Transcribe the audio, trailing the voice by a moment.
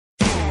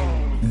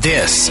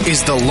This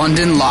is the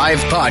London Live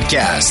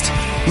Podcast.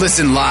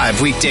 Listen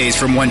live weekdays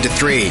from 1 to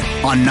 3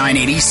 on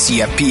 980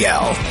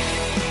 CFPL.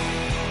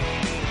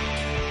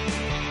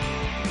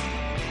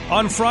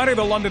 On Friday,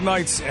 the London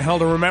Knights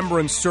held a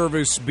remembrance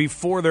service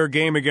before their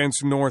game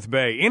against North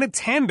Bay. In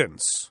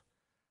attendance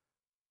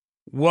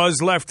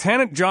was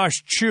Lieutenant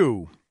Josh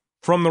Chu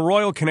from the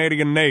Royal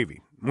Canadian Navy.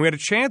 We had a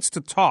chance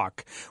to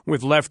talk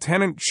with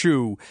Lieutenant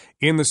Chu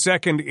in the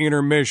second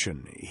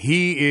intermission.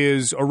 He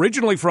is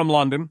originally from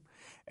London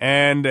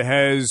and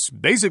has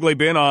basically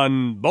been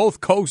on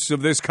both coasts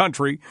of this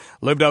country,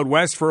 lived out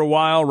west for a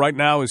while, right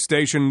now is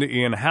stationed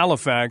in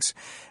Halifax.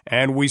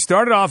 And we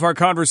started off our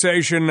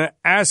conversation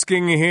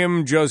asking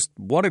him just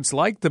what it's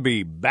like to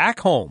be back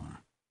home.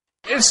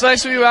 It's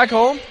nice to be back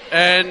home,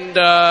 and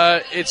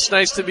it's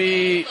nice to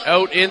be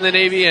out in the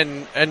Navy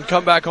and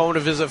come back home to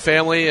visit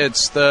family.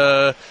 It's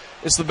the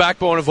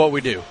backbone of what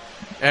we do.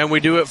 And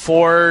we do it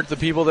for the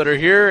people that are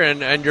here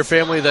and your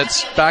family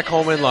that's back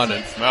home in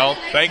London. Well,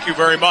 thank you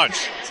very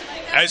much.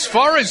 As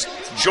far as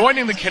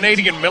joining the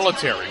Canadian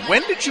military,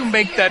 when did you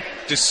make that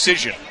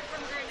decision?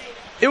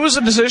 It was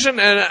a decision,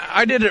 and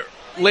I did it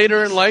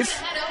later in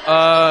life.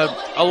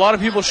 A lot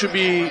of people should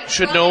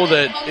know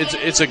that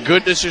it's a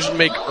good decision to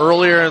make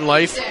earlier in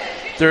life.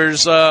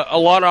 There's a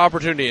lot of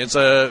opportunity. It's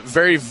a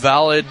very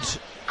valid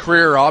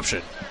career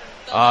option.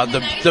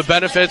 The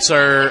benefits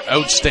are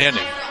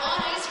outstanding.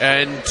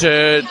 And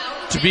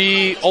to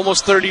be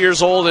almost 30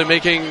 years old and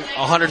making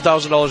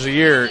 $100,000 a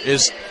year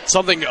is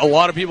something a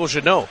lot of people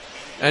should know.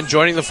 And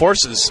joining the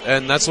forces,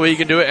 and that's the way you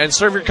can do it, and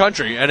serve your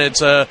country. And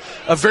it's a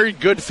very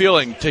good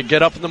feeling to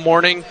get up in the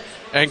morning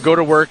and go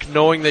to work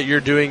knowing that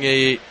you're doing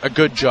a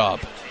good job.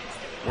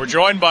 We're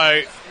joined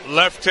by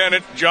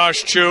Lieutenant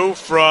Josh Chu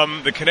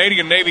from the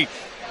Canadian Navy.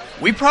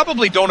 We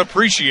probably don't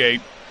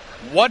appreciate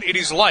what it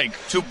is like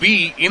to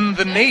be in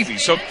the Navy.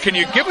 So can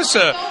you give us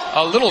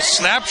a little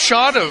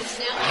snapshot of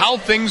how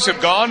things have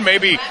gone?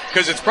 Maybe,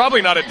 because it's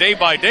probably not a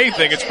day-by-day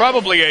thing. It's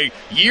probably a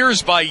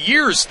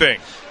years-by-years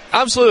thing.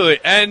 Absolutely.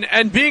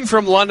 And being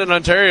from London,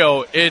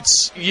 Ontario,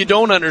 you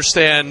don't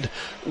understand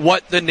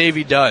what the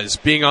Navy does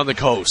being on the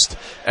coast.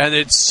 And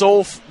it's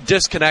so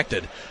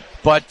disconnected.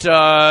 But,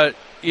 going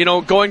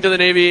to the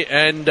Navy,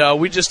 and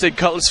we just did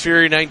Cutlass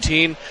Fury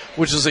 19,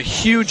 which is a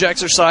huge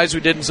exercise we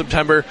did in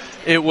September.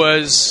 It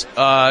was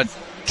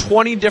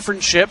 20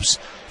 different ships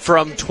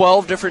from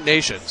 12 different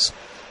nations.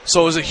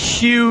 So it was a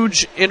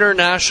huge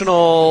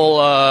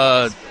international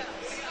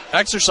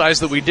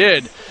exercise that we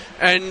did.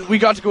 And we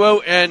got to go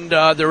out, and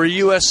there were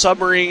U.S.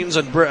 submarines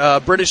and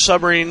British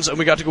submarines, and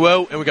we got to go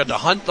out and we got to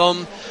hunt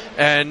them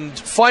and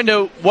find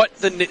out what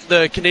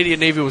the Canadian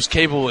Navy was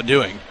capable of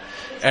doing.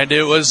 And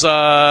it was,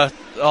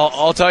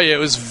 I'll tell you, it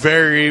was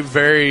very,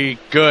 very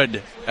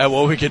good at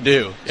what we could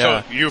do.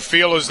 Yeah. So you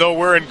feel as though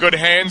we're in good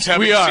hands,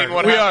 having seen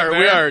what happened there?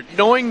 We are.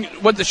 Knowing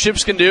what the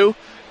ships can do,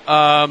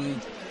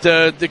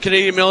 the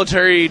Canadian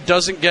military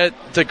doesn't get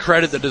the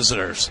credit that it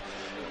deserves.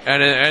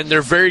 And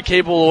they're very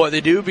capable of what they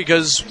do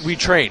because we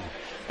train.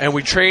 And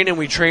we train and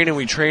we train and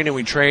we train and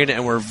we train,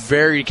 and we're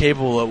very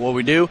capable at what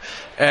we do.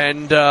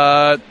 And,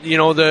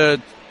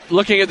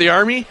 looking at the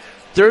Army,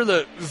 they're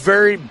the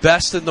very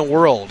best in the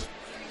world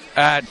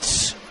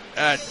at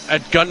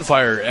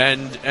gunfire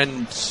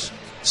and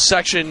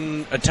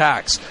section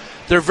attacks.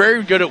 They're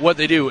very good at what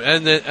they do,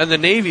 and the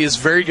Navy is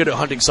very good at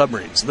hunting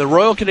submarines. The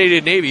Royal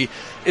Canadian Navy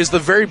is the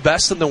very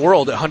best in the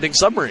world at hunting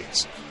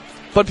submarines.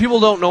 But people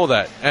don't know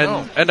that,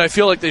 and I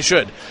feel like they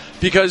should,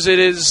 because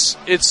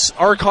it's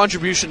our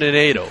contribution to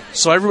NATO.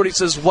 So everybody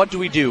says, what do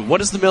we do? What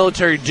does the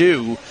military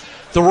do?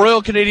 The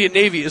Royal Canadian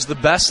Navy is the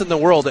best in the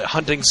world at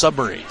hunting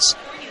submarines,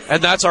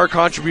 and that's our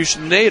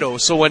contribution to NATO.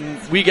 So when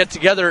we get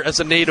together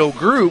as a NATO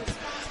group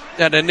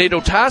and a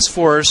NATO task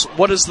force,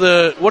 what do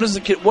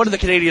the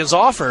Canadians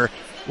offer?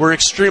 We're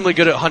extremely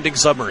good at hunting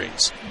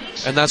submarines,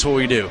 and that's what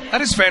we do. That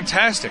is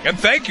fantastic, and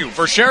thank you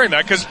for sharing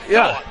that, because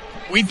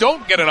we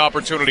don't get an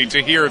opportunity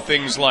to hear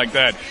things like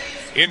that.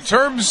 In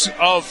terms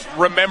of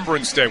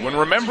Remembrance Day, when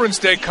Remembrance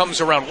Day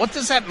comes around, what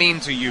does that mean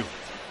to you?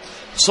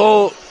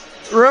 So,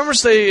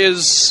 Remembrance Day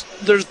is,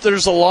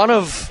 there's a lot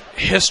of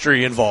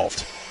history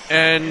involved,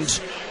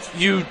 and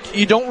you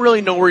don't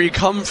really know where you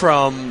come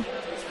from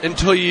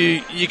until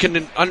you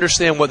can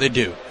understand what they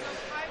do.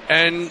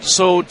 And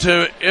so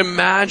to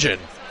imagine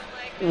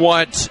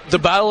what the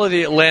Battle of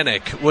the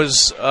Atlantic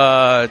was,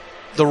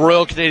 the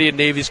Royal Canadian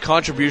Navy's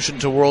contribution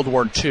to World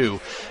War II,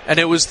 and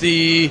it was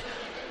the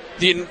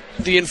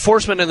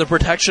enforcement and the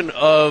protection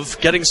of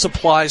getting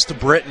supplies to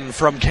Britain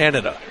from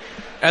Canada.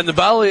 And the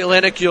Battle of the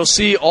Atlantic, you'll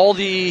see all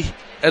the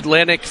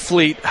Atlantic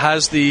fleet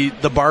has the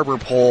barber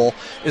pole,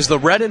 is the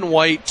red and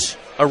white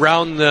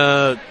around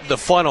the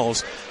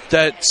funnels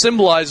that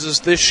symbolizes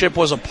this ship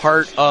was a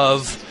part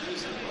of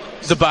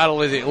the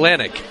Battle of the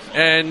Atlantic.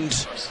 And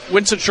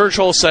Winston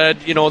Churchill said,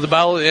 the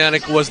Battle of the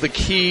Atlantic was the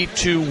key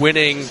to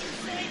winning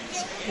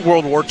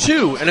World War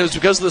II, and it was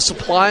because of the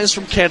supplies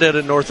from Canada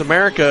and North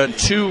America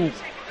to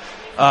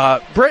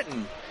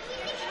Britain.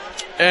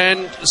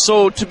 And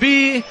so to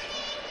be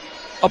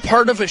a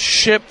part of a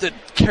ship that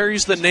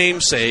carries the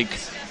namesake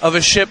of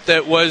a ship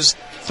that was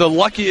the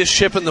luckiest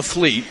ship in the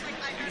fleet.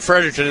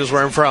 Fredericton is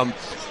where I'm from.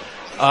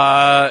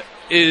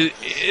 It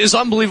is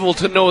unbelievable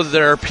to know that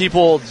there are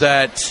people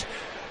that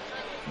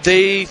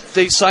they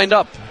signed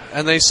up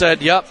and they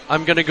said, "Yep,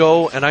 I'm going to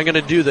go and I'm going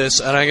to do this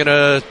and I'm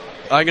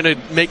going to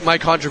make my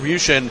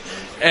contribution."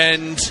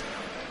 And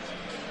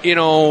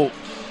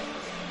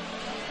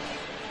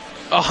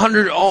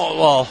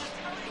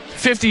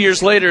 50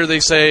 years later, they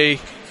say,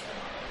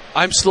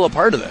 "I'm still a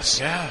part of this."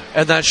 Yeah.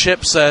 And that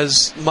ship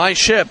says, "My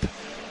ship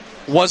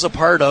was a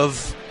part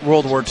of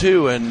World War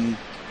II and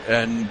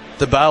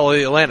the Battle of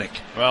the Atlantic."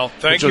 Well,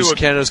 thank which was you.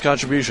 Canada's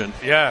contribution.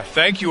 Yeah,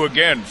 thank you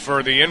again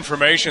for the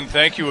information.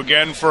 Thank you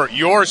again for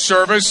your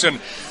service and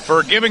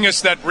for giving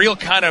us that real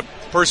kind of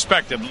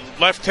perspective.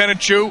 Lieutenant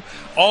Chu,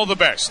 all the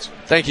best.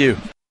 Thank you.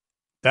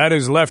 That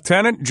is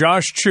Lieutenant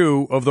Josh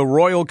Chu of the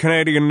Royal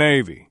Canadian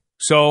Navy.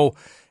 So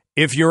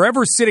if you're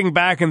ever sitting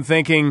back and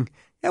thinking,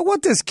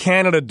 what does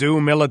Canada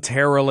do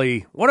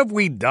militarily? What have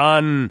we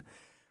done?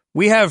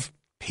 We have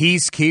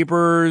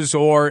peacekeepers,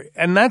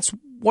 and that's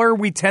where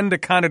we tend to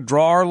kind of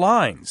draw our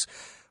lines.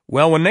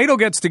 Well, when NATO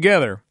gets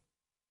together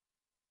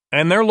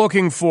and they're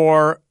looking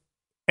for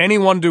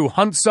anyone to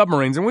hunt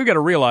submarines, and we've got to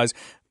realize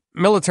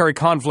military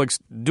conflicts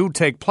do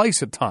take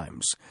place at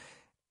times,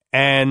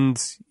 and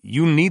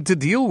you need to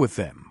deal with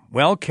them.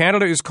 Well,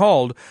 Canada is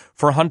called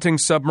for hunting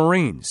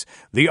submarines.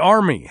 The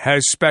Army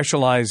has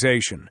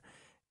specialization.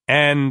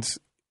 And,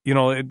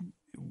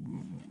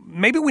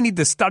 maybe we need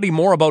to study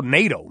more about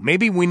NATO.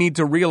 Maybe we need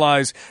to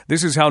realize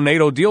this is how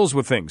NATO deals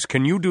with things.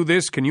 Can you do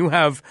this? Can you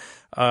have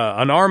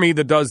an Army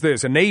that does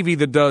this, a Navy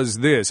that does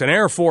this, an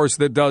Air Force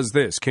that does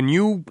this? Can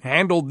you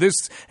handle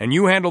this and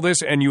you handle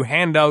this and you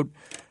hand out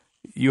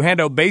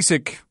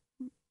basic,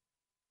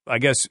 I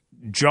guess,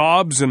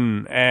 jobs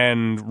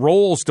and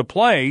roles to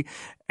play,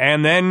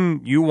 and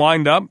then you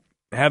wind up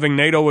having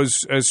NATO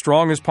as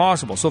strong as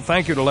possible. So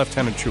thank you to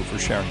Lieutenant Chu for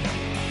sharing that.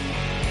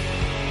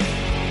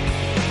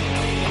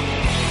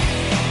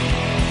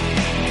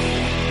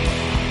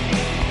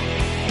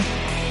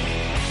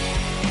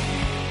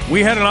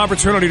 We had an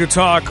opportunity to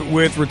talk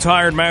with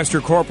retired Master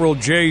Corporal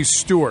Jay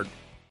Stewart,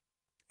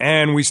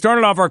 and we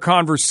started off our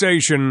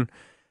conversation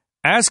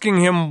asking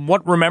him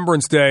what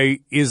Remembrance Day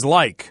is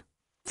like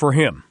for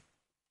him.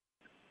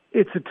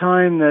 It's a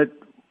time that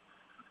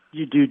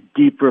you do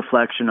deep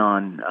reflection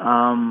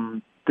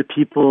on. The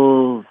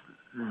people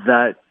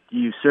that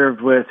you served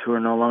with who are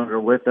no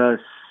longer with us,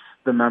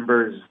 the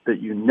members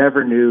that you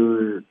never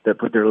knew that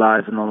put their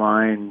lives on the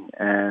line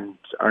and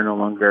are no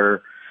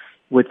longer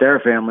with their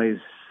families.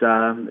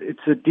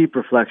 It's a deep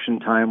reflection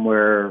time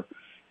where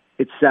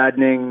it's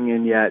saddening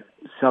and yet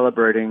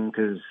celebrating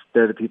because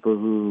they're the people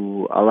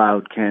who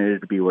allowed Canada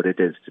to be what it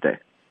is today.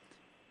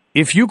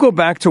 If you go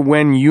back to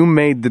when you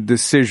made the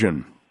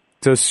decision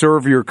to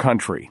serve your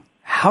country,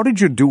 how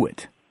did you do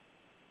it?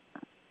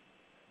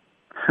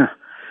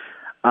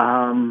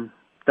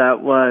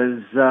 That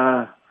was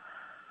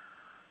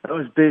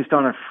based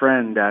on a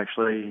friend,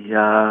 actually.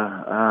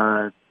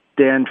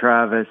 Dan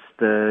Travis,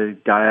 the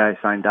guy I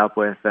signed up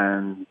with,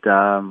 and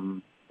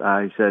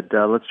he said,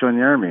 let's join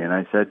the Army. And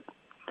I said,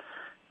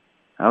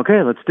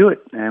 okay, let's do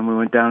it. And we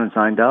went down and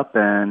signed up,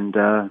 and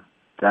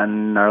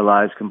then our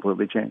lives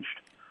completely changed.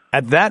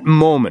 At that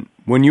moment,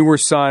 when you were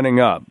signing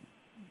up,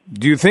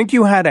 do you think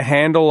you had a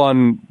handle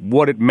on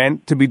what it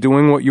meant to be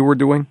doing what you were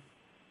doing?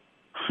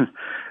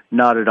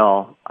 Not at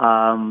all.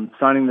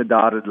 Signing the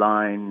dotted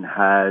line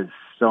has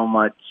so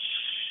much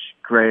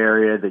gray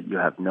area that you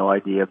have no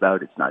idea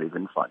about. It's not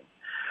even funny.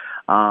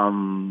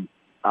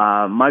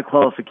 My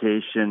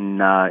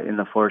qualification in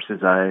the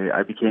forces,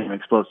 I became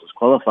explosives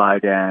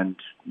qualified, and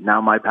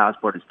now my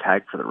passport is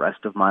tagged for the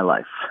rest of my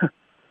life.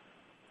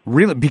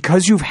 Really?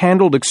 Because you've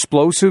handled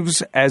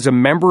explosives as a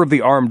member of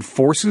the armed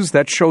forces,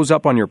 that shows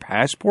up on your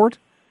passport?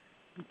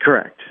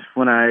 Correct.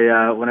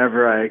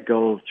 Whenever I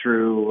go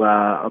through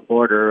a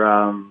border,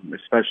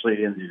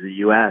 especially in the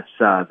U.S.,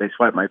 they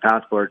swipe my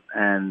passport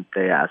and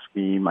they ask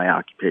me my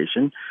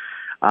occupation.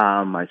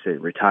 I say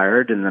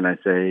retired, and then I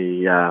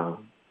say,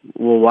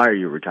 well, why are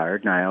you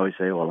retired? And I always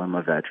say, well, I'm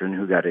a veteran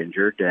who got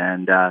injured.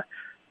 And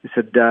they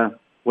said,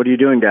 what are you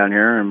doing down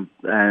here?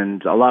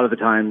 And a lot of the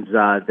times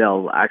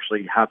they'll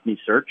actually have me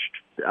searched.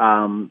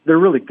 They're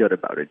really good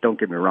about it. Don't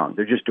get me wrong.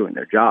 They're just doing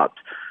their jobs.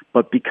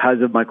 But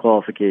because of my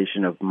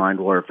qualification of mind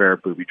warfare,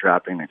 booby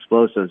trapping, and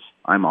explosives,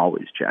 I'm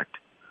always checked.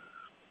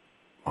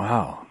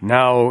 Wow.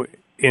 Now,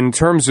 in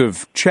terms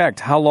of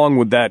checked, how long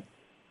would that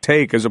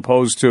take as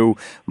opposed to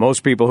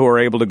most people who are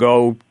able to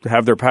go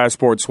have their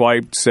passport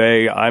swiped,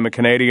 say, I'm a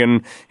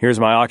Canadian, here's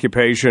my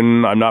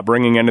occupation, I'm not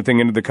bringing anything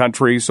into the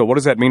country. So what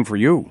does that mean for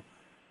you?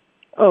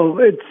 Oh,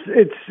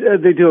 it's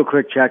they do a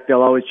quick check.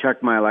 They'll always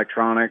check my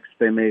electronics.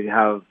 They may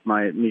have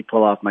me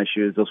pull off my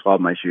shoes. They'll swab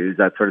my shoes,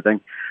 that sort of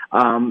thing.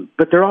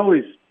 But they're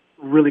always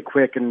really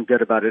quick and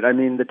good about it. I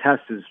mean, the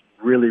test is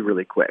really,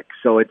 really quick,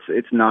 so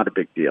it's not a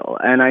big deal.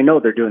 And I know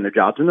they're doing their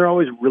jobs, and they're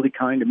always really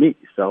kind to me,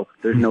 so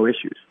there's no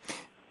issues.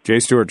 Jay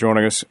Stewart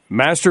joining us,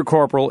 Master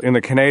Corporal in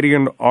the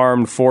Canadian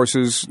Armed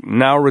Forces,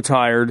 now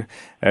retired,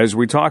 as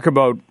we talk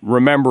about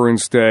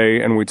Remembrance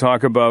Day and we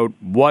talk about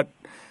what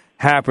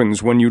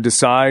happens when you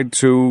decide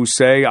to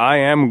say, I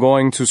am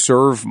going to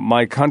serve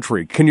my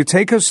country. Can you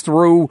take us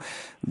through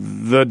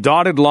the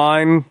dotted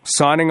line,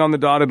 signing on the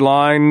dotted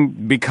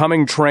line,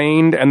 becoming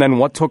trained, and then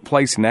what took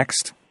place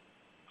next?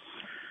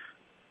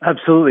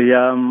 Absolutely.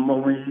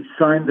 When we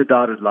signed the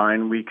dotted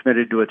line, we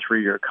committed to a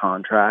 3-year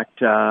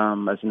contract as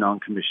a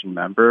non-commissioned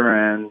member,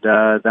 and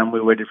then we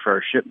waited for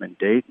our shipment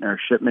date, and our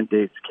shipment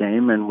dates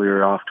came, and we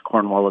were off to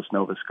Cornwallis,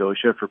 Nova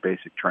Scotia for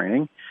basic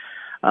training.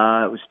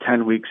 It was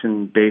 10 weeks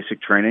in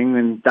basic training,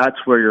 and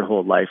that's where your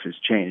whole life has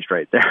changed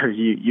right there.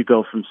 You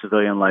go from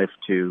civilian life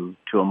to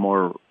a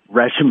more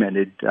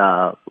regimented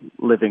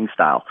living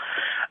style.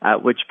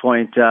 At which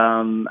point,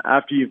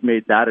 after you've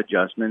made that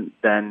adjustment,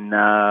 then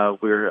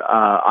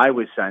I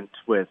was sent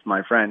with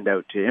my friend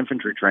out to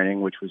infantry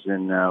training, which was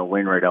in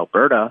Wainwright,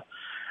 Alberta,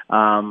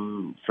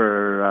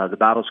 for the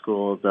battle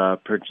school of the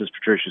Princess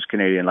Patricia's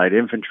Canadian Light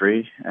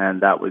Infantry,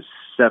 and that was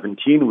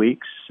 17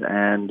 weeks.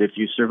 And if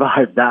you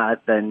survived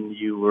that, then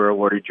you were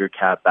awarded your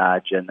cap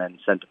badge and then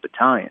sent to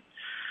battalion.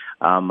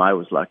 I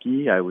was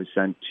lucky. I was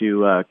sent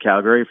to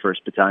Calgary,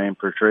 1st Battalion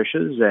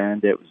Patricias,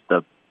 and it was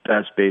the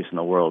best base in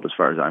the world as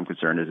far as I'm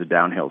concerned as a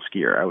downhill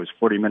skier. I was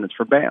 40 minutes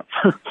for Banff.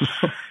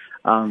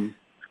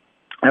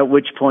 At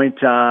which point,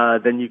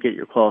 then you get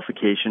your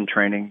qualification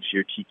trainings,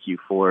 your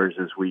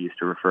TQ4s, as we used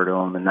to refer to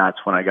them, and that's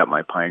when I got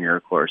my Pioneer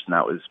course, and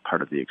that was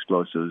part of the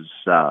explosives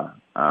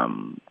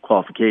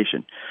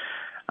qualification.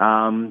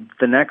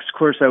 The next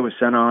course I was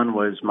sent on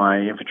was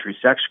my Infantry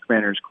Section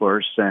Commander's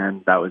course,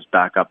 and that was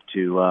back up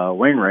to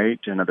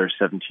Wainwright, another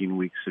 17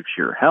 weeks of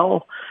sheer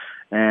hell.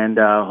 And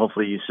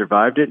hopefully you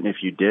survived it, and if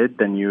you did,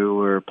 then you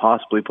were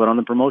possibly put on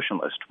the promotion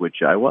list,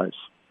 which I was.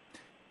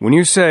 When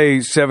you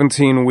say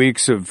 17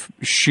 weeks of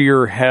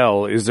sheer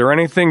hell, is there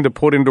anything to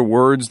put into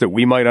words that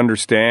we might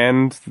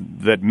understand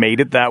that made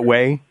it that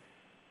way?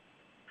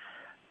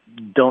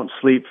 Don't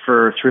sleep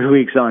for 3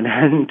 weeks on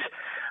end.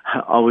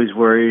 Always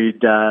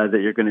worried that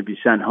you're going to be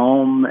sent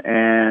home,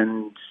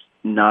 and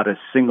not a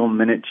single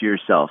minute to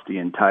yourself the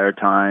entire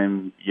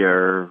time.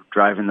 You're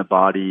driving the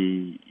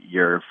body,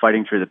 you're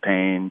fighting through the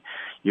pain,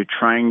 you're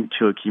trying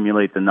to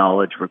accumulate the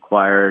knowledge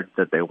required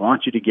that they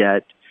want you to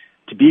get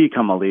to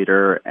become a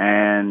leader,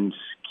 and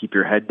keep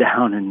your head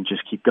down and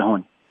just keep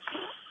going.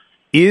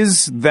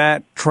 Is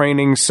that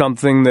training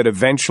something that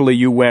eventually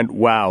you went,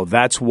 wow,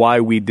 that's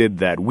why we did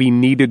that? We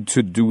needed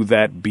to do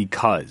that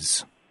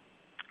because...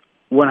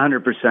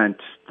 100%.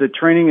 The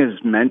training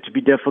is meant to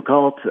be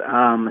difficult,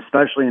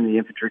 especially in the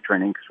infantry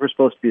training, because we're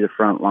supposed to be the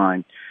front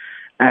line.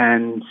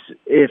 And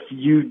if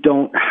you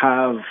don't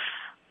have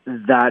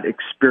that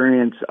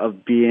experience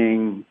of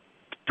being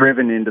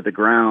driven into the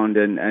ground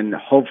and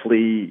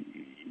hopefully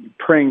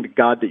praying to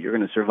God that you're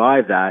going to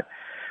survive that,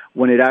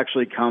 when it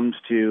actually comes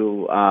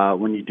to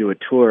when you do a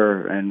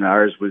tour, and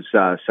ours was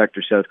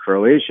Sector South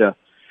Croatia,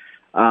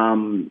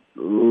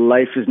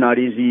 life is not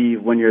easy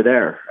when you're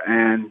there.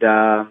 And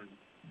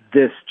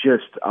this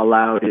just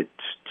allowed it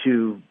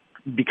to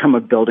become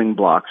a building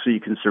block so you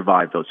can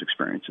survive those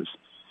experiences.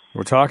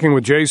 We're talking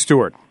with Jay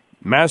Stewart,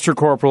 Master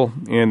Corporal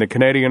in the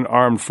Canadian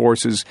Armed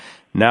Forces,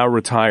 now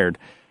retired.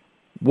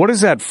 What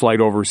is that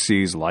flight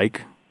overseas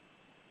like?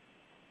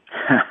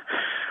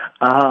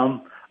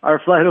 Our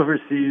flight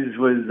overseas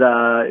was,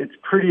 it's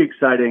pretty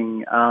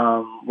exciting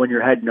when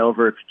you're heading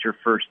over, if it's your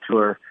first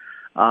tour.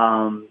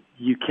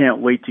 You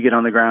can't wait to get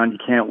on the ground. You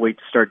can't wait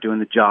to start doing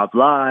the job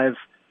live.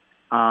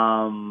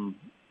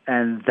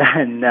 And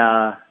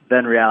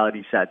then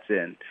reality sets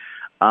in.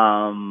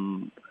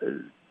 That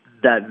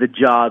the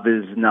job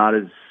is not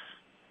as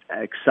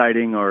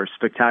exciting or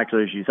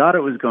spectacular as you thought it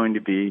was going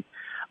to be,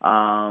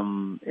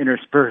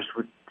 interspersed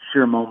with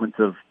sheer moments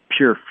of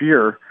pure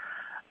fear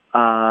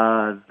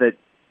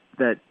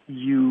that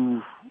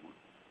you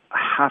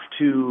have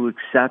to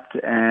accept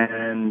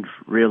and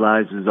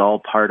realize is all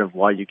part of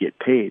why you get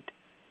paid.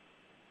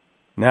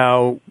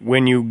 Now,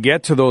 when you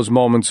get to those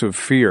moments of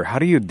fear, how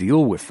do you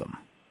deal with them?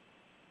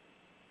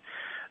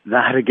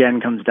 That again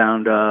comes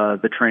down to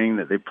the training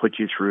that they put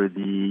you through,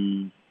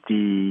 the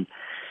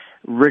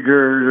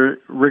rigor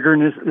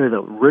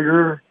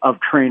of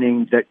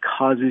training that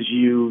causes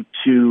you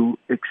to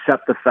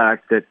accept the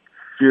fact that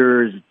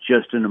fear is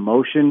just an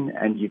emotion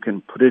and you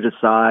can put it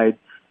aside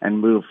and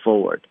move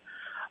forward.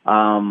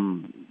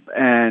 And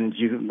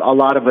a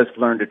lot of us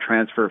learn to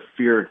transfer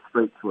fear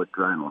straight to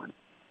adrenaline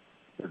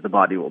that the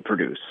body will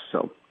produce.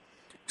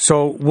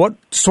 So what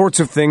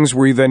sorts of things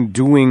were you then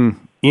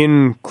doing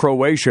in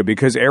Croatia?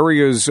 Because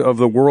areas of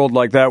the world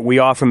like that, we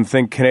often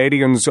think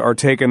Canadians are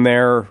taken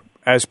there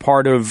as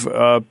part of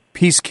a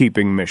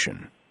peacekeeping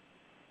mission.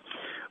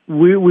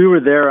 We were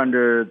there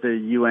under the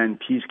UN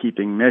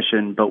peacekeeping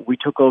mission, but we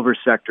took over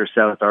Sector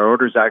South. Our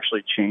orders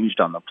actually changed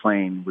on the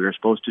plane. We were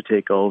supposed to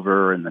take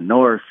over in the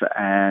north,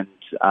 and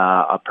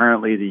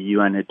apparently the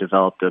UN had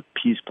developed a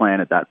peace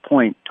plan at that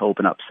point to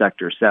open up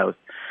Sector South.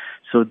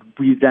 So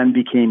we then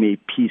became a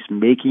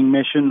peacemaking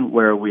mission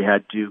where we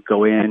had to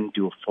go in,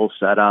 do a full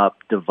setup,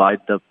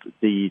 divide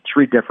the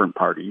three different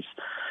parties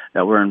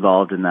that were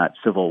involved in that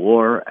civil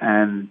war,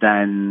 and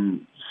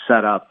then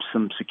set up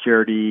some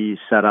security,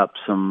 set up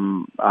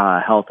some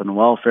health and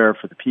welfare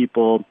for the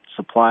people,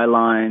 supply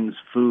lines,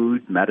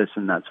 food,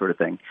 medicine, that sort of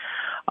thing.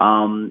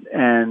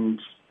 And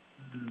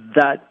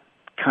that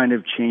kind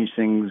of changed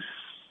things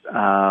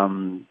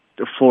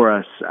for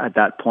us at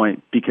that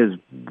point, because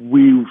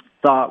we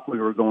thought we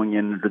were going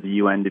in under the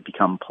UN to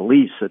become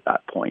police at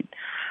that point,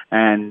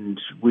 and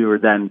we were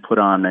then put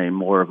on a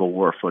more of a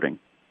war footing.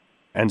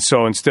 And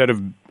so instead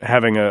of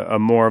having a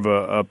more of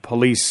a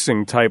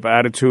policing type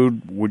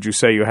attitude, would you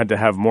say you had to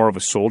have more of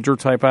a soldier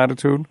type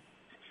attitude?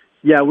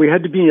 Yeah, we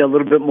had to be a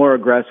little bit more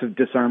aggressive,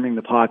 disarming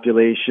the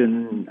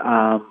population,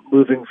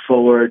 moving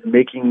forward,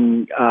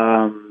 making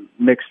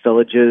mixed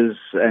villages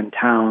and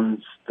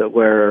towns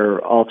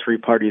where all three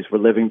parties were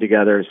living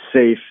together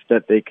safe,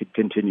 that they could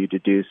continue to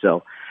do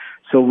so.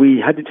 So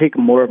we had to take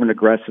more of an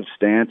aggressive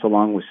stance,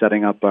 along with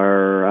setting up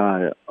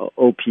our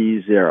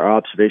OPs, our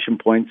observation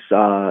points,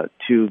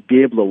 to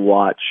be able to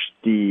watch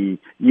the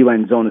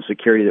UN zone of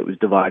security that was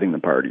dividing the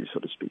parties,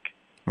 so to speak.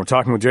 We're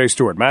talking with Jay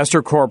Stewart,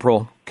 Master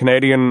Corporal,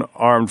 Canadian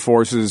Armed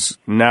Forces,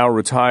 now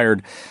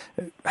retired.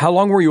 How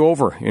long were you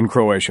over in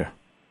Croatia?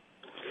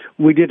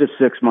 We did a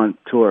 6-month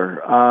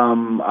tour.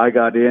 I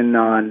got in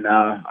on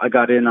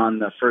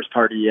the first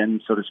party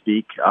in, so to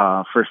speak,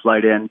 first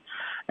flight in,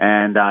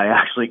 and I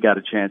actually got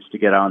a chance to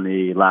get on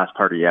the last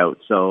party out.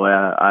 So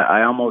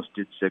I almost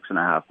did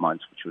 6.5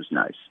 months, which was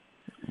nice.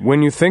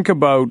 When you think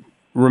about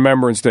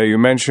Remembrance Day, you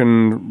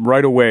mentioned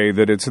right away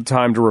that it's a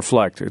time to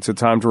reflect. It's a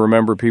time to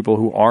remember people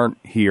who aren't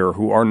here,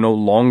 who are no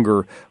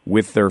longer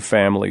with their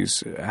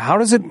families. How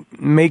does it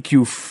make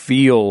you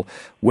feel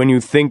when you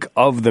think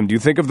of them? Do you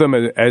think of them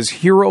as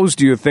heroes?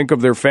 Do you think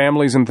of their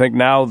families and think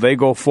now they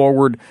go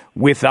forward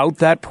without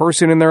that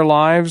person in their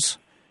lives?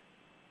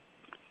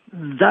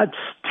 That's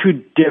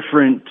two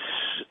different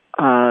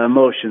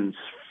emotions.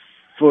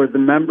 For the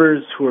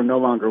members who are no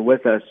longer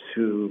with us,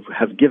 who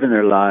have given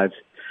their lives,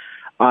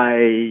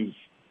 I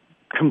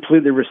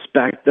completely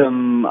respect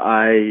them.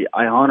 I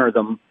honor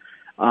them.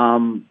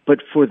 But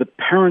for the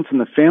parents and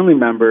the family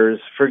members,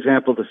 for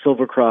example, the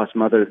Silver Cross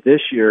mother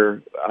this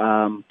year,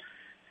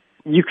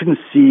 you can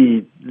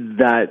see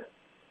that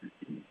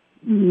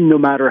no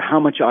matter how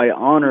much I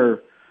honor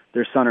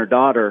their son or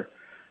daughter,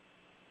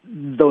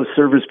 those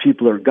service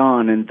people are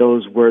gone, and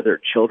those were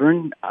their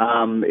children.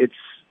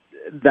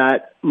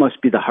 That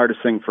must be the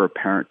hardest thing for a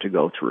parent to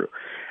go through.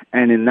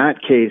 And in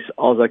that case,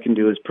 all I can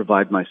do is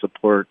provide my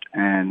support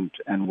and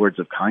words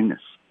of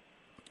kindness.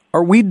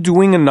 Are we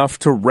doing enough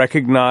to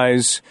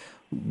recognize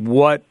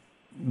what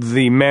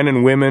the men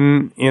and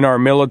women in our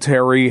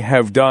military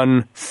have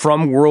done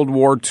from World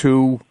War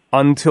II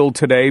until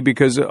today?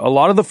 Because a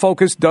lot of the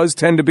focus does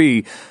tend to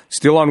be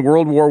still on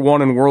World War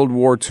I and World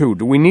War II.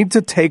 Do we need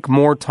to take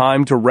more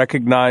time to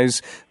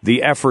recognize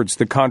the efforts,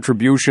 the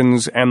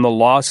contributions, and the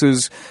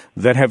losses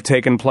that have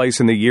taken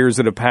place in the years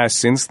that have passed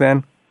since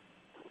then?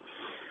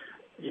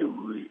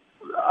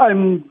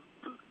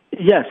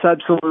 Yes,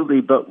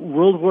 absolutely. But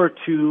World War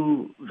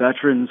II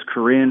veterans,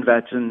 Korean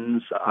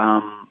veterans,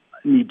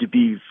 need to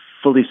be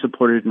fully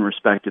supported and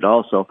respected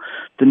also.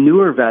 The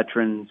newer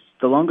veterans,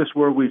 the longest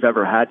war we've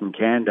ever had in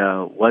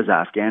Canada was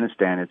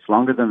Afghanistan. It's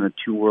longer than the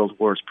two world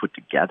wars put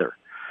together.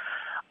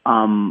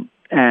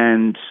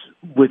 And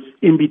with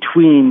in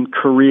between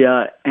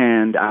Korea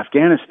and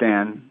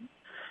Afghanistan,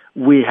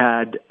 we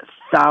had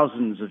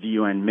thousands of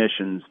UN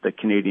missions that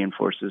Canadian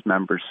Forces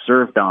members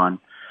served on,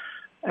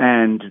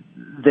 and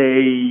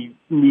they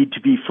need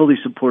to be fully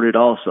supported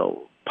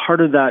also.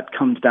 Part of that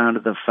comes down to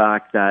the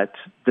fact that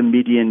the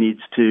media needs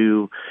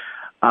to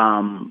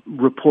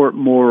report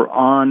more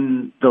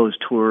on those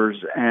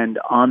tours and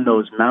on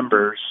those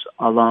members,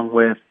 along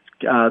with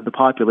the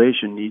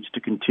population needs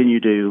to continue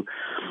to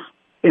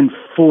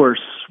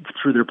enforce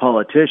through their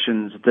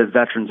politicians that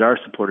veterans are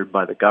supported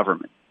by the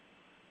government.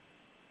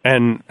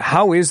 And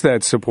how is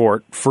that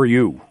support for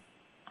you?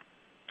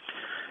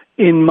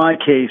 In my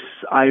case,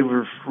 I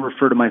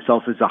refer to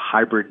myself as a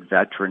hybrid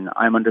veteran.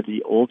 I'm under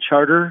the old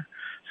charter,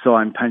 so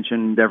I'm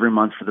pensioned every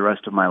month for the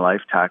rest of my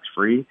life,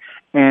 tax-free.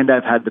 And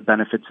I've had the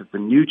benefits of the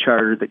new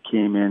charter that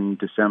came in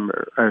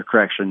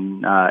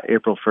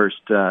April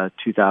 1st,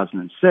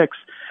 2006,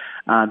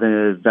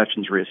 the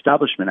Veterans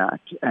Reestablishment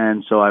Act.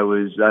 And so I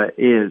was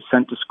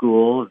sent to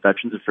school.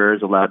 Veterans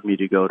Affairs allowed me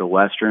to go to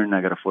Western.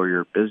 I got a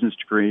 4-year business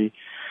degree.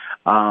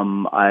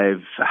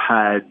 I've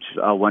had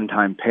a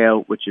one-time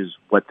payout, which is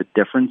what the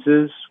difference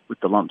is with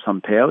the lump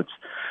sum payouts.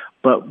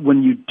 But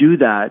when you do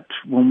that,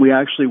 when we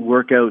actually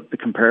work out the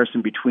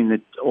comparison between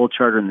the old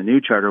charter and the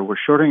new charter, we're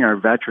shorting our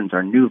veterans,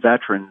 our new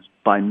veterans,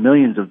 by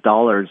millions of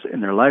dollars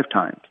in their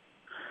lifetimes.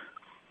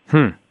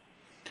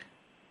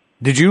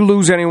 Did you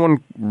lose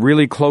anyone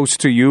really close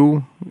to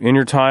you in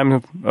your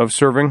time of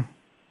serving?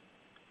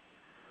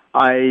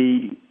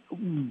 I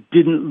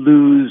didn't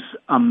lose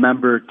a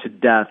member to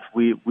death.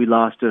 We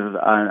lost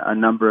a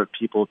number of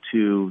people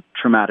to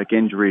traumatic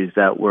injuries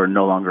that were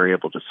no longer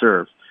able to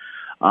serve.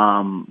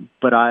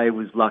 But I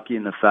was lucky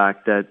in the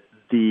fact that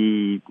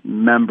the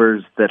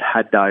members that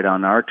had died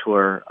on our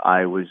tour,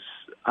 I was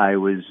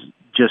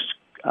just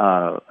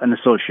an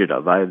associate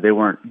of. They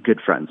weren't good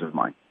friends of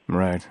mine.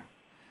 Right.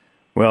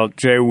 Well,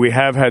 Jay, we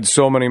have had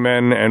so many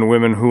men and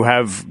women who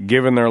have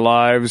given their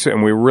lives,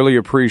 and we really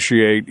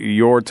appreciate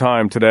your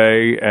time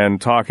today and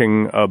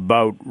talking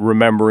about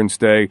Remembrance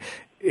Day.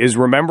 Is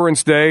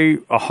Remembrance Day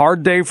a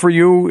hard day for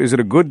you? Is it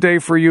a good day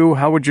for you?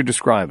 How would you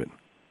describe it?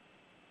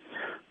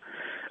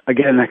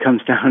 Again, that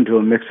comes down to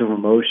a mix of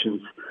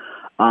emotions.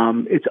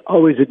 It's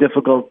always a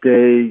difficult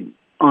day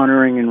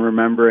honoring and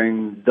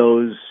remembering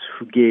those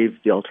who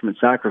gave the ultimate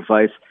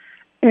sacrifice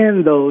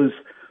and those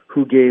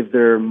who gave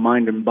their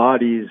mind and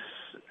bodies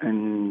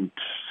and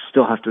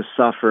still have to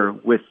suffer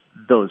with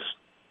those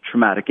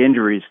traumatic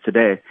injuries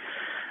today.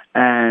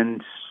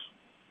 And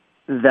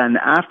then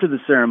after the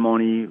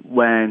ceremony,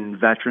 when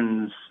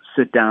veterans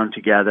sit down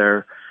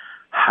together,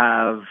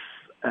 have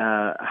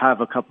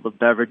a couple of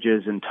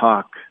beverages and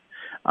talk,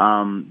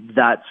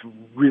 that's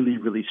really,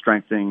 really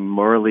strengthening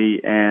morally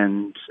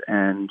and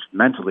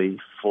mentally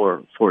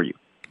for you.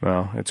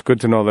 Well, it's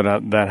good to know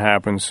that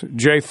happens.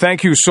 Jay,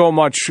 thank you so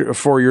much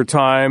for your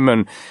time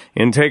and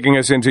in taking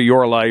us into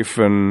your life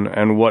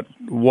and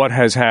what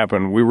has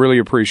happened. We really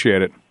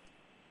appreciate it.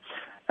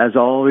 As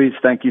always,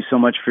 thank you so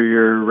much for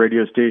your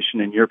radio station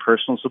and your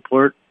personal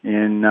support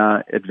in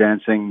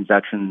advancing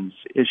veterans'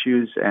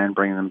 issues and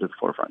bringing them to the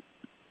forefront.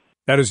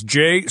 That is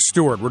Jay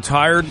Stewart,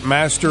 retired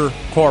Master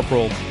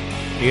Corporal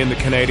in the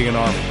Canadian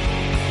Army.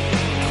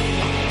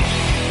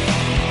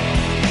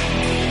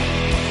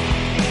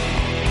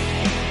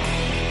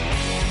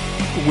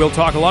 We'll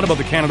talk a lot about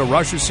the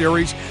Canada-Russia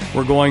series.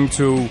 We're going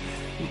to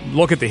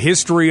look at the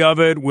history of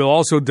it. We'll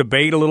also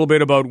debate a little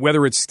bit about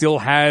whether it still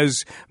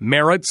has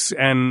merits,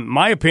 and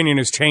my opinion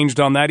has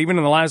changed on that even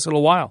in the last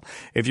little while.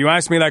 If you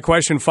asked me that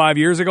question 5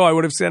 years ago, I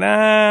would have said,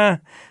 I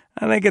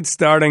think it's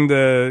starting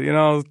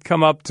to,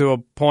 come up to a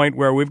point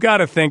where we've got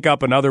to think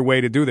up another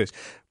way to do this.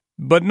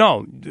 But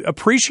no,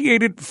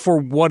 appreciate it for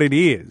what it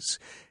is.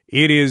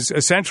 It is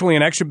essentially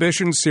an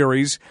exhibition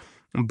series,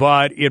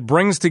 but it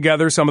brings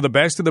together some of the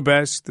best.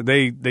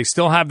 They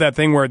still have that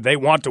thing where they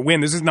want to win.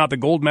 This is not the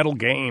gold medal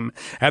game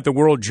at the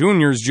World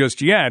Juniors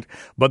just yet,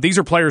 but these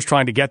are players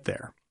trying to get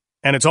there.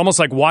 And it's almost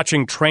like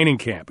watching training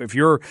camp. If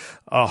you're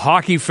a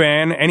hockey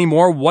fan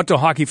anymore, what do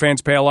hockey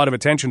fans pay a lot of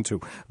attention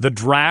to? The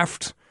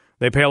draft.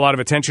 They pay a lot of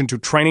attention to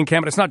training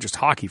camp. And it's not just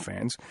hockey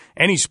fans.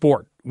 Any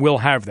sport will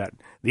have that.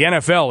 The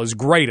NFL is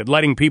great at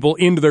letting people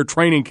into their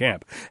training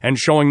camp and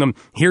showing them,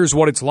 here's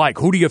what it's like.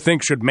 Who do you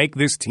think should make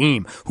this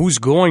team? Who's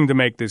going to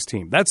make this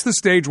team? That's the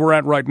stage we're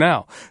at right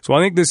now. So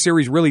I think this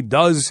series really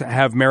does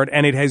have merit,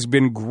 and it has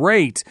been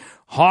great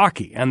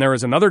hockey. And there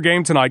is another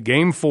game tonight,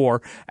 Game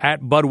 4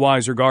 at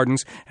Budweiser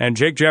Gardens. And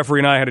Jake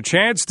Jeffrey and I had a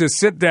chance to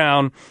sit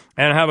down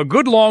and have a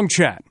good long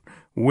chat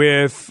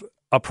with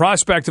a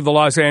prospect of the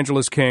Los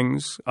Angeles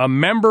Kings, a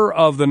member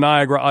of the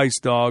Niagara Ice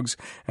Dogs,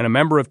 and a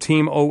member of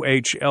Team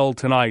OHL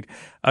tonight,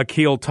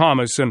 Akil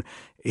Thomas. And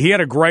he had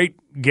a great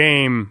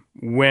game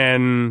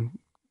when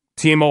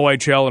Team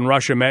OHL and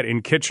Russia met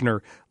in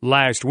Kitchener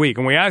last week.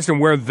 And we asked him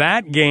where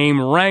that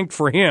game ranked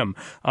for him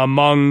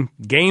among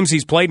games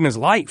he's played in his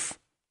life.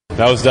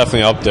 That was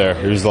definitely up there.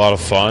 It was a lot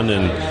of fun,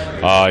 and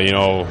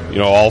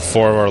all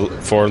four of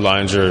our forward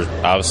lines are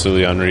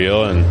absolutely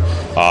unreal, and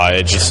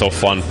it's just so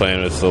fun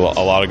playing with a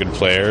lot of good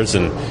players.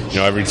 And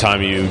every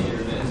time you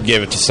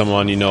give it to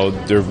someone,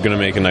 they're going to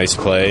make a nice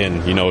play,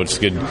 and it's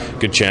a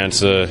good chance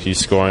he's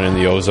scoring in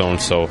the O-zone.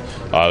 So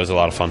it was a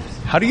lot of fun.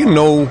 How do you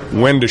know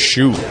when to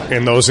shoot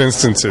in those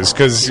instances?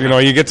 Because,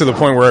 you get to the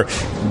point where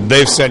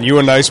they've sent you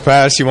a nice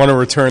pass, you want to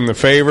return the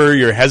favor,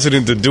 you're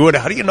hesitant to do it.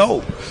 How do you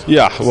know?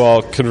 Yeah,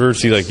 well,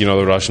 conversely,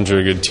 the Russians are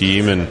a good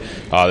team, and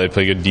they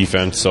play good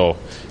defense. So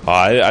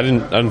I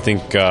didn't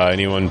think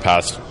anyone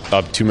passed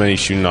up too many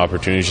shooting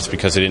opportunities just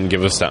because they didn't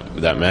give us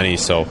that many.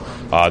 So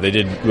they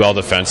did well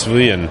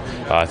defensively, and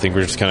I think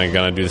we're just kind of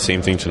going to do the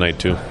same thing tonight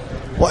too.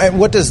 Well, and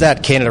what does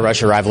that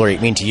Canada-Russia rivalry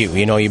mean to you?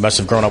 You must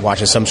have grown up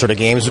watching some sort of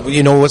games.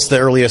 What's the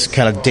earliest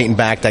kind of dating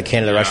back that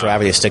Canada-Russia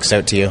rivalry sticks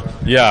out to you?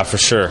 Yeah, for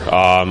sure.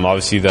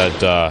 Obviously,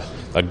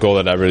 that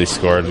goal that really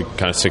scored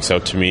kind of sticks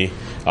out to me.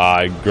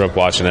 I grew up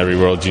watching every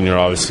World Junior,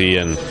 obviously,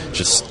 and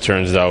just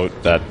turns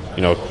out that,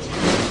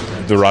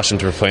 the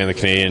Russians were playing the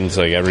Canadians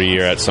every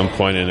year at some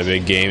point in a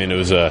big game, and it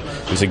was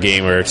a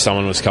game where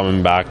someone was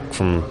coming back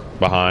from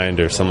behind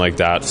or something like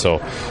that. So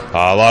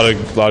a lot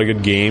of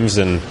good games,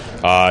 and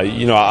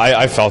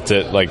I felt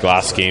it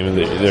last game.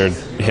 They're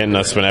hitting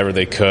us whenever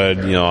they could.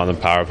 On the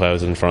power play, I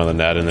was in front of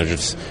the net, and they're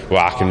just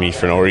whacking me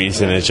for no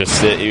reason. It's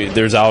just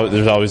there's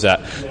always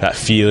that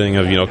feeling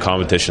of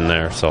competition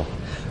there. So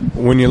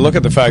when you look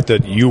at the fact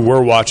that you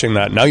were watching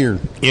that, now you're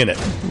in it.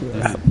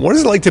 What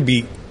is it like to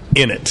be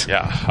in it?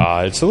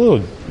 Yeah, it's a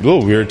little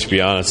weird, to be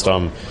honest.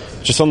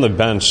 Just on the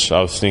bench, I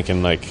was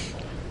thinking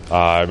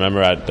I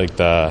remember at like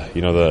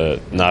the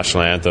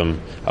national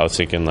anthem, I was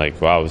thinking like,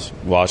 wow, I was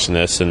watching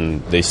this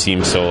and they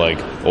seem so like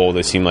old.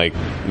 They seem like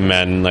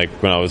men like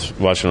when I was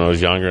watching when I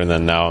was younger, and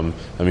then now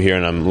I'm here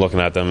and I'm looking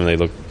at them and they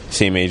look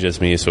same age as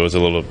me, so it was a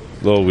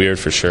little weird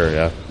for sure.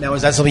 Yeah. Now,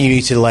 is that something you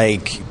need to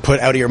like put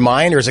out of your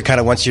mind, or is it kind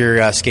of once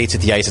your skates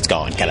at the ice, it's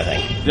gone kind of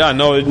thing? Yeah,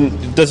 no,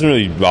 it doesn't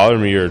really bother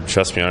me or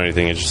stress me out or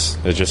anything. It's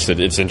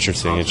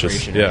interesting. It's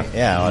just yeah,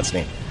 well, that's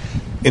neat.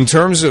 In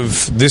terms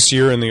of this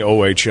year in the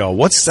OHL,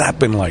 what's that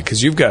been like?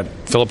 Because you've got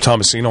Philip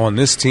Tomasino on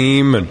this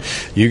team, and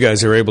you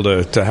guys are able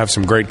to have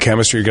some great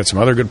chemistry. You've got some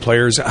other good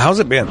players. How's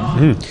it been?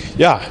 Mm-hmm.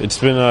 Yeah, it's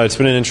been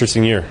an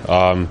interesting year.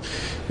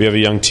 We have a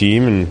young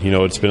team, and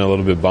it's been a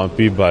little bit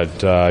bumpy,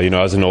 but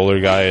as an older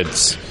guy,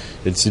 it's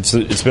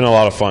been a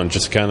lot of fun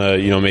just kind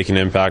of make an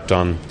impact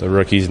on the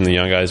rookies and the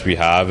young guys we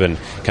have, and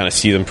kind of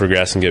see them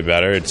progress and get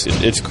better.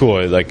 It's cool.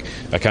 I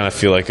kind of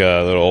feel like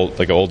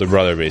an older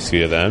brother basically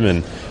to them,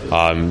 and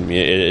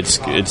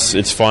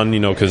it's fun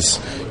because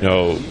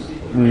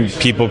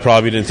people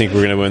probably didn't think we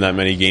were going to win that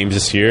many games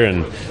this year,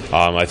 and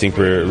I think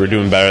we're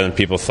doing better than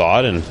people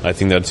thought, and I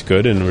think that's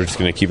good, and we're just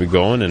going to keep it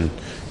going, and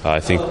I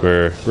think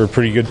we're a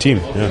pretty good team.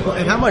 Yeah.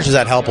 And how much does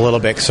that help a little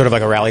bit? Sort of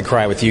like a rally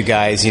cry with you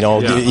guys.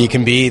 You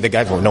can be the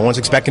guy. No one's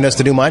expecting us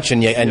to do much,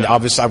 and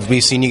obviously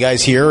we've seen you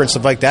guys here and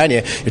stuff like that.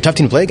 And you're a tough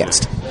team to play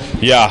against.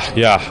 Yeah.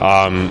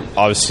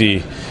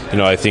 Obviously,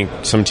 I think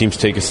some teams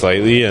take us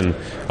lightly, and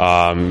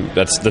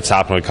that's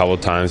happened a couple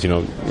of times. We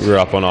were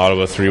up on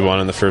Ottawa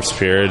 3-1 in the first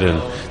period,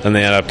 and then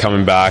they ended up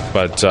coming back.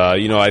 But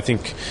I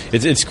think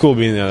it's cool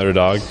being the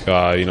underdog.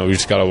 We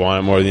just got to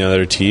want it more than the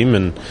other team,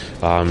 and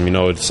I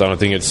don't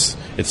think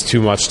it's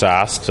too much to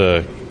ask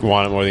to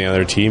want it more than the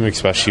other team,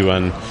 especially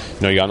when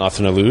you got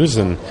nothing to lose,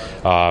 and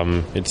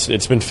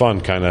it's been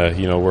fun kind of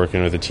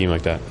working with a team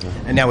like that.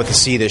 And now with the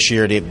C this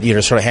year, do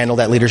you sort of handle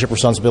that leadership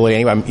responsibility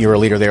anyway? You were a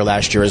leader there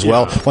last year as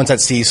well. Once that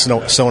C's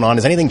sewn on,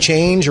 does anything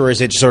change, or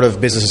is it sort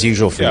of business as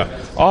usual for you?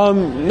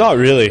 Not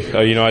really.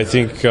 I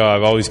think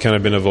I've always kind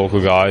of been a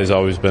vocal guy. I've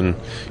always been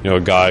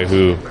a guy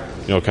who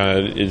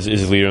kind of is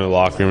a leader in the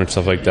locker room and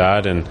stuff like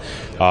that, and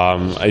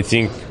I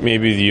think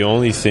maybe the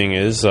only thing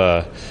is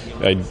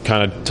I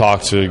kind of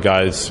talk to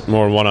guys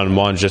more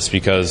one-on-one just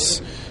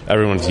because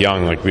everyone's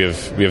young. Like we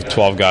have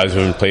 12 guys who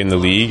haven't played in the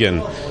league,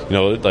 and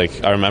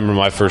I remember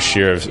my first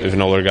year, if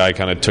an older guy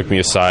kind of took me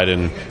aside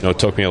and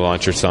took me a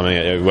lunch or something,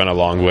 it went a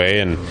long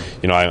way. And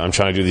I'm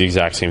trying to do the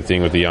exact same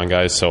thing with the young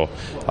guys. So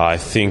I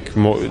think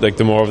more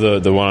of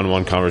the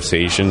one-on-one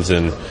conversations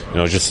and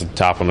just a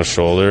tap on the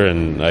shoulder,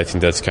 and I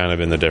think that's kind of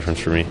been the difference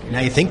for me. Now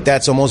you think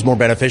that's almost more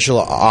beneficial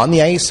on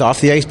the ice,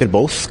 off the ice, but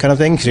both kind of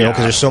thing, because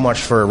there's so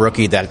much for a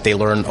rookie that they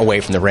learn away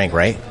from the rink,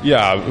 right?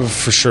 Yeah,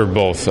 for sure,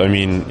 both. I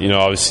mean,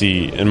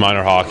 obviously in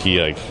minor hockey,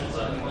 like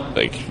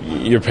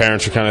your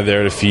parents are kind of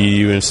there to feed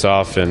you and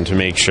stuff, and to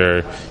make sure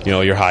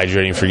you're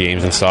hydrating for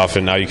games and stuff.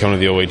 And now you come to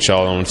the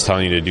OHL, no one's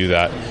telling you to do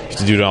that. You have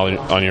to do it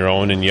on your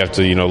own, and you have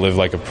to live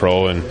like a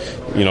pro and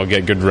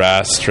get good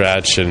rest,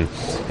 stretch, and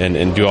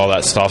do all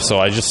that stuff. So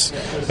I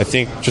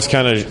think just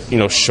kind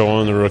of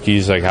showing the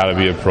rookies like how to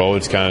be a pro.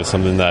 It's kind of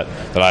something that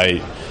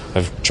I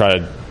have tried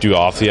to do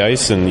off the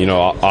ice, and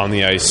on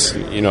the ice,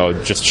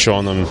 just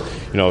showing them.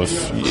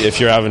 If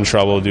you're having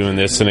trouble doing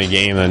this in a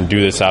game, then do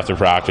this after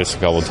practice a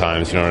couple of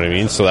times. You know what I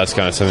mean? So that's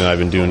kind of something I've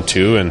been doing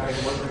too, and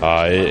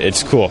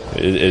it's cool.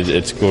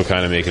 It's cool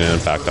kind of making an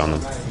impact on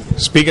them.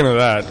 Speaking of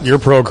that, your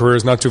pro career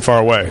is not too far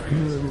away.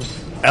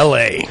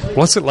 LA.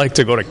 What's it like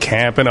to go to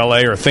camp in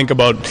LA, or think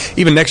about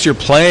even next year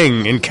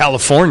playing in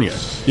California?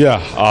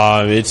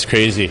 Yeah, it's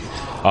crazy.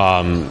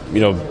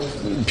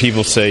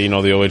 People say, the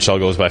OHL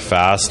goes by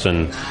fast,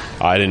 and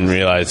I didn't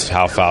realize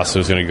how fast it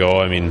was going to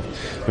go. I mean,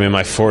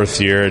 my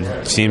fourth year,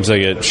 it seems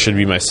like it should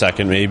be my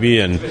second maybe,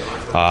 and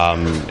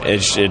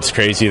it's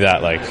crazy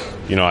that,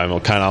 I'm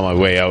kind of on my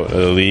way out of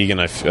the league, and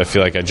I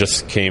feel like I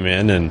just came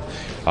in, and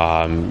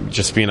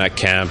just being at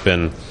camp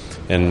and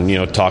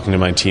talking to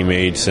my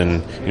teammates,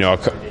 and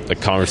the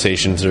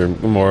conversations are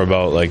more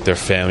about their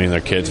family and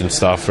their kids and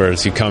stuff,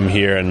 whereas you come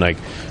here and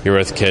you're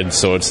with kids,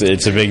 so it's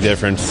a big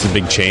difference. It's a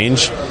big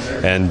change,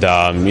 and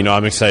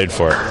I'm excited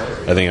for it.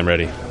 I think I'm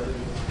ready.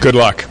 Good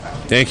luck.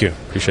 Thank you.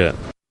 Appreciate it.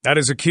 That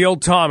is Akil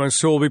Thomas,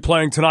 who will be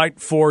playing tonight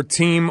for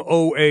Team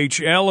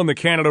OHL in the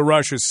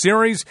Canada-Russia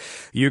series.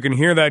 You can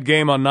hear that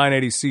game on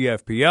 980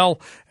 CFPL,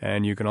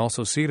 and you can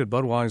also see it at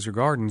Budweiser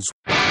Gardens.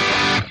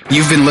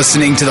 You've been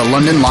listening to the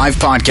London Live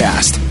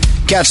Podcast.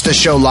 Catch the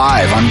show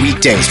live on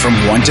weekdays from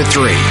 1 to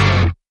 3.